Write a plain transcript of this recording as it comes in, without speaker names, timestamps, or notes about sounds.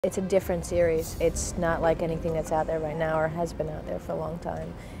It's a different series. It's not like anything that's out there right now or has been out there for a long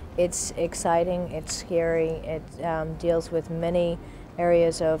time. It's exciting, it's scary, it deals with many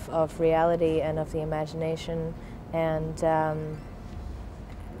areas of reality and of the imagination, and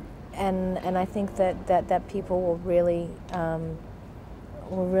I think that people will really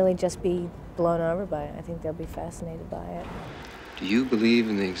just be blown over by it. I think they'll be fascinated by it. Do you believe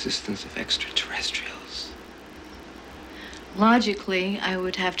in the existence of extraterrestrials? Logically, I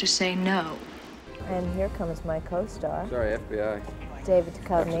would have to say no. And here comes my co-star. Sorry, FBI. David Have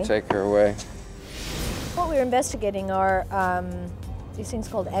Duchovny. to take her away. What we're investigating are these things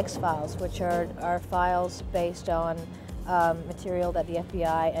called X-files, which are files based on material that the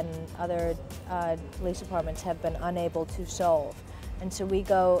FBI and other police departments have been unable to solve. And so we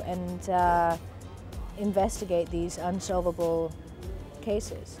go and investigate these unsolvable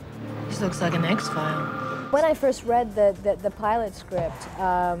cases. This looks like an X-file. When I first read the pilot script,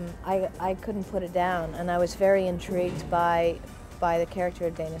 I couldn't put it down, and I was very intrigued by the character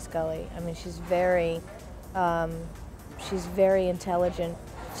of Dana Scully. I mean, she's very intelligent.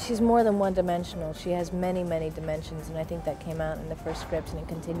 She's more than one-dimensional. She has many, many dimensions, and I think that came out in the first script, and it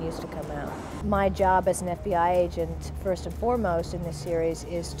continues to come out. My job as an FBI agent, first and foremost in this series,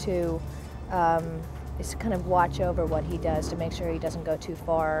 is to kind of watch over what he does to make sure he doesn't go too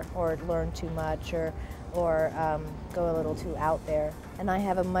far or learn too much or go a little too out there. And I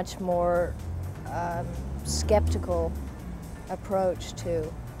have a much more skeptical approach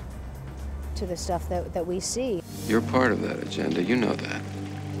to the stuff that we see. You're part of that agenda, you know that.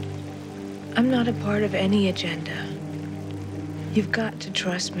 I'm not a part of any agenda. You've got to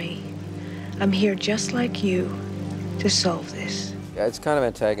trust me. I'm here just like you to solve this. Yeah, it's kind of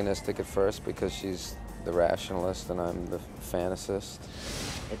antagonistic at first because she's the rationalist and I'm the fantasist.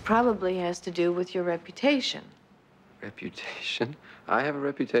 It probably has to do with your reputation. Reputation? I have a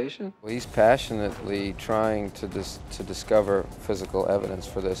reputation? Well, he's passionately trying to discover physical evidence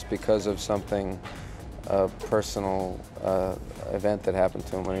for this because of something, a personal event that happened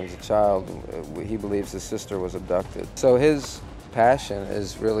to him when he was a child. He believes his sister was abducted. So his passion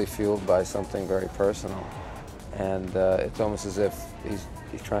is really fueled by something very personal. And it's almost as if he's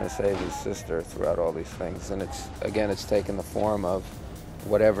trying to save his sister throughout all these things. And it's taken the form of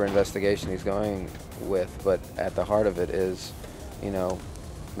whatever investigation he's going with, but at the heart of it is, you know,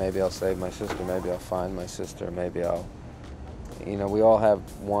 maybe I'll save my sister, maybe I'll find my sister, maybe I'll, you know, we all have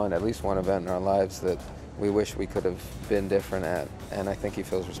at least one event in our lives that we wish we could have been different at, and I think he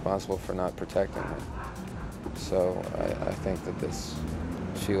feels responsible for not protecting them. So I think that this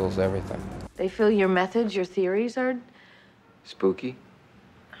fuels everything. They feel your methods, your theories are... Spooky?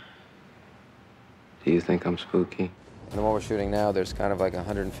 Do you think I'm spooky? In the one we're shooting now, there's kind of like a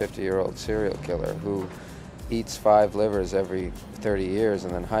 150-year-old serial killer who eats 5 livers every 30 years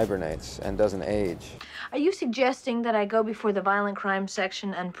and then hibernates and doesn't age. Are you suggesting that I go before the violent crime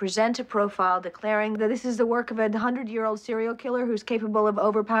section and present a profile declaring that this is the work of a 100-year-old serial killer who's capable of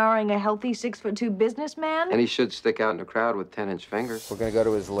overpowering a healthy 6'2" businessman? And he should stick out in a crowd with 10-inch fingers. We're going to go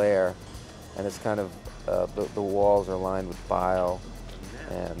to his lair, and it's kind of, the walls are lined with bile.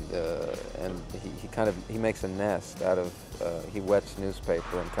 And he makes a nest out of, he wets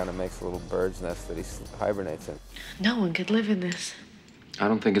newspaper and kind of makes a little bird's nest that he hibernates in. No one could live in this. I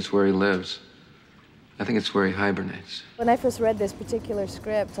don't think it's where he lives. I think it's where he hibernates. When I first read this particular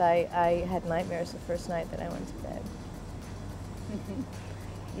script, I had nightmares the first night that I went to bed.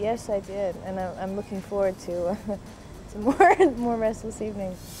 Yes, I did, and I'm looking forward to more restless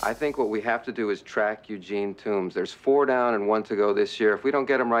evenings. I think what we have to do is track Eugene Toombs. There's 4 down and 1 to go this year. If we don't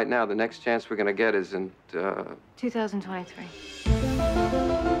get him right now, the next chance we're going to get is in... 2023.